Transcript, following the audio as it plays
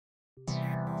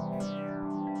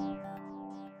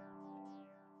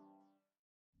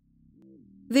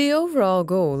The overall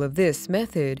goal of this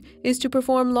method is to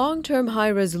perform long-term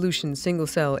high-resolution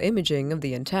single-cell imaging of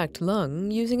the intact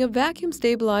lung using a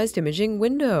vacuum-stabilized imaging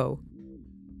window.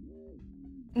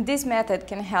 This method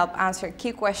can help answer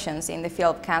key questions in the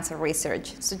field of cancer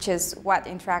research, such as what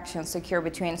interactions occur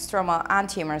between stromal and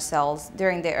tumor cells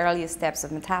during the earliest steps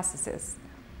of metastasis.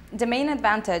 The main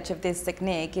advantage of this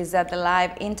technique is that the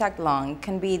live intact lung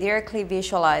can be directly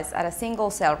visualized at a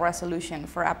single-cell resolution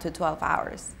for up to 12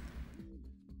 hours.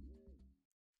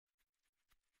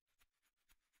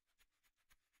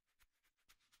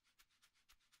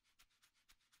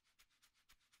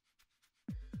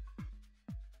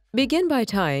 Begin by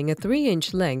tying a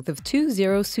 3-inch length of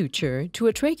 2-0 suture to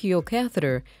a tracheal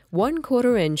catheter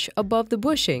 1/4 inch above the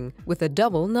bushing with a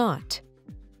double knot.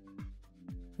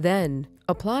 Then,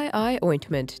 apply eye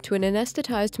ointment to an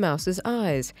anesthetized mouse's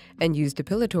eyes and use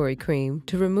depilatory cream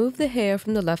to remove the hair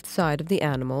from the left side of the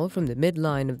animal from the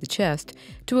midline of the chest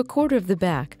to a quarter of the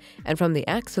back and from the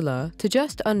axilla to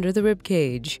just under the rib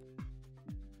cage.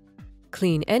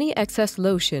 Clean any excess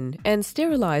lotion and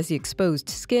sterilize the exposed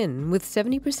skin with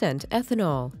 70%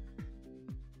 ethanol.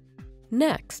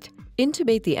 Next,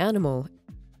 intubate the animal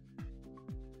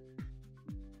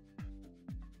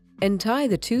and tie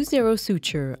the 2-0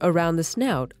 suture around the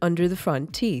snout under the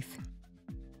front teeth.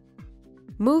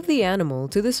 Move the animal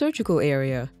to the surgical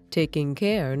area, taking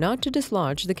care not to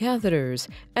dislodge the catheters,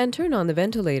 and turn on the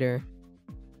ventilator.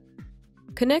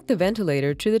 Connect the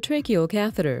ventilator to the tracheal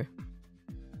catheter.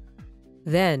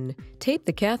 Then, tape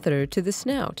the catheter to the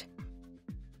snout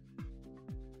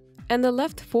and the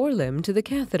left forelimb to the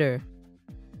catheter.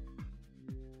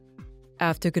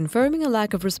 After confirming a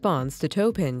lack of response to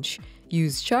toe pinch,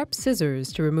 use sharp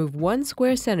scissors to remove 1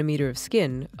 square centimeter of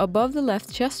skin above the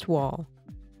left chest wall.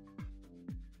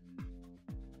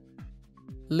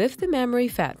 Lift the mammary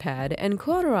fat pad and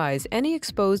cauterize any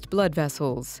exposed blood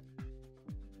vessels.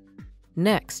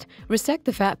 Next, resect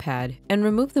the fat pad and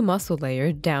remove the muscle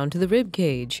layer down to the rib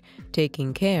cage,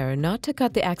 taking care not to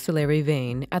cut the axillary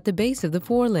vein at the base of the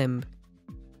forelimb.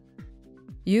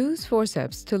 Use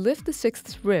forceps to lift the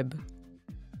 6th rib.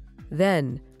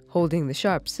 Then, holding the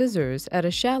sharp scissors at a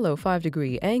shallow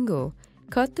 5-degree angle,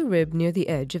 cut the rib near the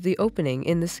edge of the opening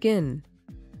in the skin.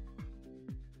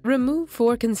 Remove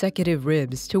 4 consecutive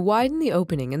ribs to widen the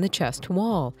opening in the chest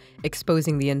wall,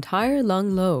 exposing the entire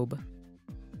lung lobe.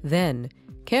 Then,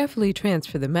 carefully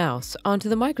transfer the mouse onto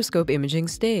the microscope imaging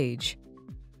stage.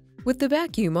 With the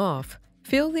vacuum off,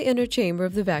 fill the inner chamber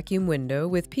of the vacuum window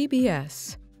with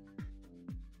PBS.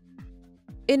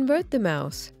 Invert the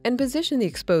mouse and position the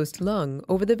exposed lung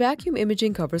over the vacuum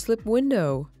imaging cover slip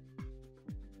window.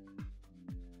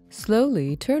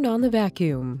 Slowly turn on the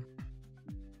vacuum.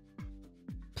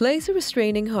 Place a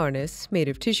restraining harness, made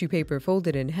of tissue paper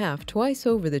folded in half twice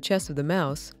over the chest of the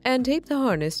mouse, and tape the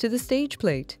harness to the stage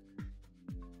plate.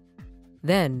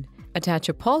 Then, attach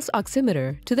a pulse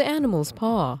oximeter to the animal's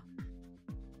paw.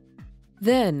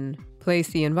 Then, place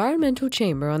the environmental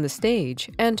chamber on the stage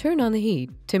and turn on the heat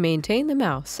to maintain the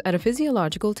mouse at a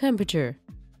physiological temperature.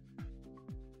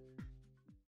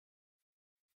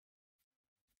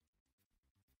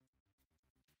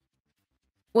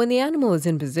 When the animal is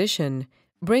in position,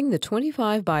 bring the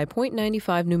 25 by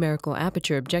 0.95 numerical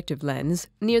aperture objective lens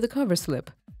near the cover slip.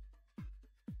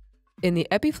 In the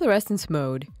epifluorescence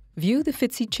mode, view the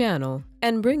FITSI channel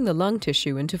and bring the lung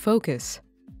tissue into focus.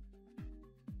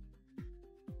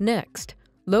 Next,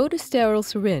 load a sterile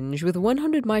syringe with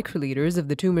 100 microliters of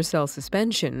the tumor cell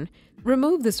suspension,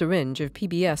 remove the syringe of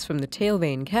PBS from the tail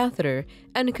vein catheter,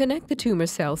 and connect the tumor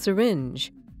cell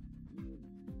syringe.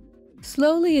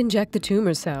 Slowly inject the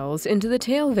tumor cells into the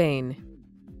tail vein.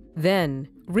 Then,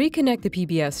 reconnect the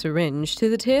PBS syringe to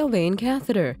the tail vein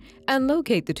catheter and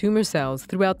locate the tumor cells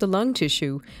throughout the lung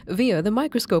tissue via the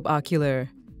microscope ocular.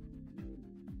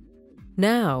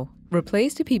 Now,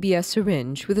 replace the PBS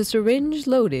syringe with a syringe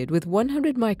loaded with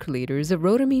 100 microliters of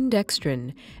rhodamine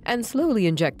dextrin and slowly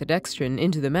inject the dextrin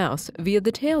into the mouse via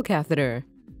the tail catheter.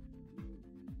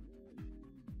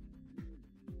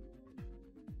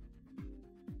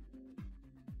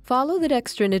 Follow the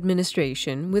dextrin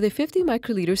administration with a 50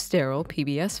 microliter sterile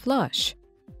PBS flush.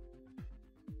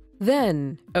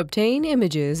 Then, obtain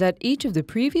images at each of the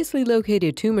previously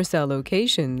located tumor cell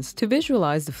locations to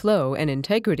visualize the flow and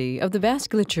integrity of the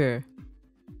vasculature.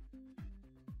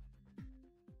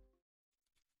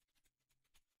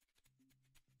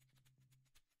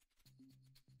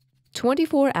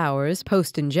 "24 hours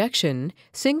post-injection,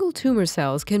 single tumor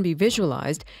cells can be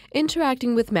visualized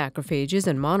interacting with macrophages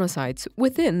and monocytes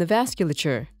within the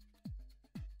vasculature.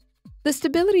 The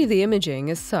stability of the imaging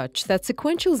is such that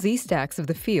sequential Z-stacks of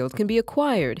the field can be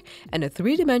acquired and a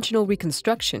three-dimensional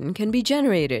reconstruction can be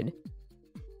generated.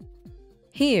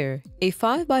 Here, a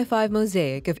 5x5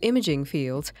 mosaic of imaging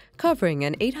fields covering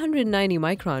an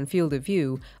 890-micron field of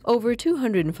view over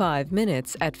 205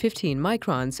 minutes at 15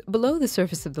 microns below the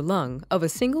surface of the lung of a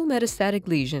single metastatic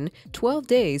lesion 12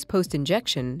 days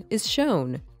post-injection is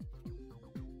shown.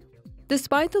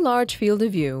 Despite the large field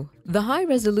of view, the high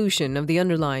resolution of the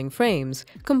underlying frames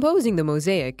composing the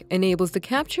mosaic enables the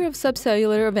capture of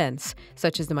subcellular events,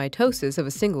 such as the mitosis of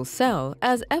a single cell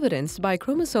as evidenced by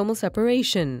chromosomal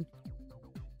separation.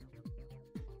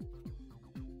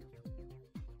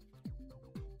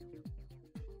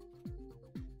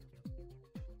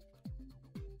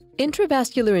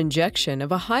 Intravascular injection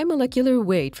of a high molecular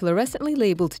weight fluorescently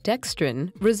labeled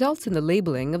dextrin results in the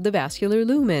labeling of the vascular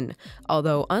lumen,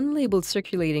 although unlabeled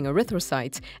circulating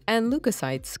erythrocytes and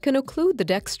leukocytes can occlude the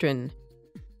dextrin.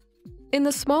 In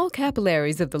the small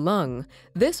capillaries of the lung,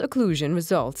 this occlusion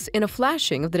results in a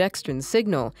flashing of the dextrin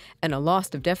signal and a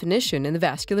loss of definition in the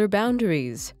vascular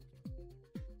boundaries.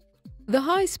 The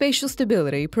high spatial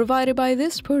stability provided by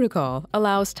this protocol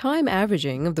allows time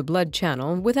averaging of the blood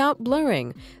channel without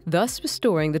blurring, thus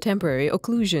restoring the temporary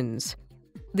occlusions.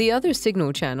 The other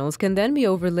signal channels can then be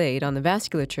overlaid on the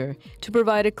vasculature to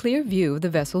provide a clear view of the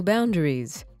vessel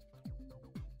boundaries.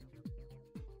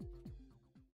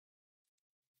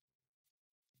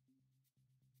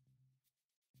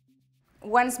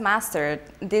 Once mastered,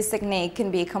 this technique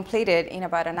can be completed in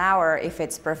about an hour if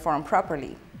it's performed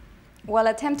properly. While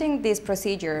attempting this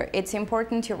procedure, it's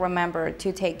important to remember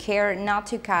to take care not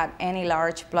to cut any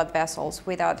large blood vessels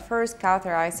without first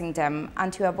cauterizing them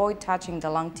and to avoid touching the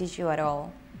lung tissue at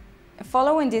all.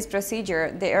 Following this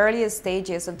procedure, the earliest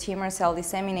stages of tumor cell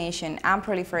dissemination and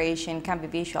proliferation can be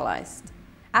visualized.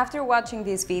 After watching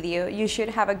this video, you should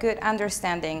have a good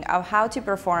understanding of how to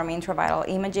perform intravital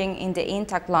imaging in the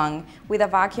intact lung with a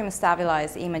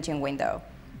vacuum-stabilized imaging window.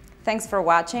 Thanks for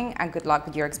watching and good luck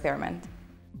with your experiment.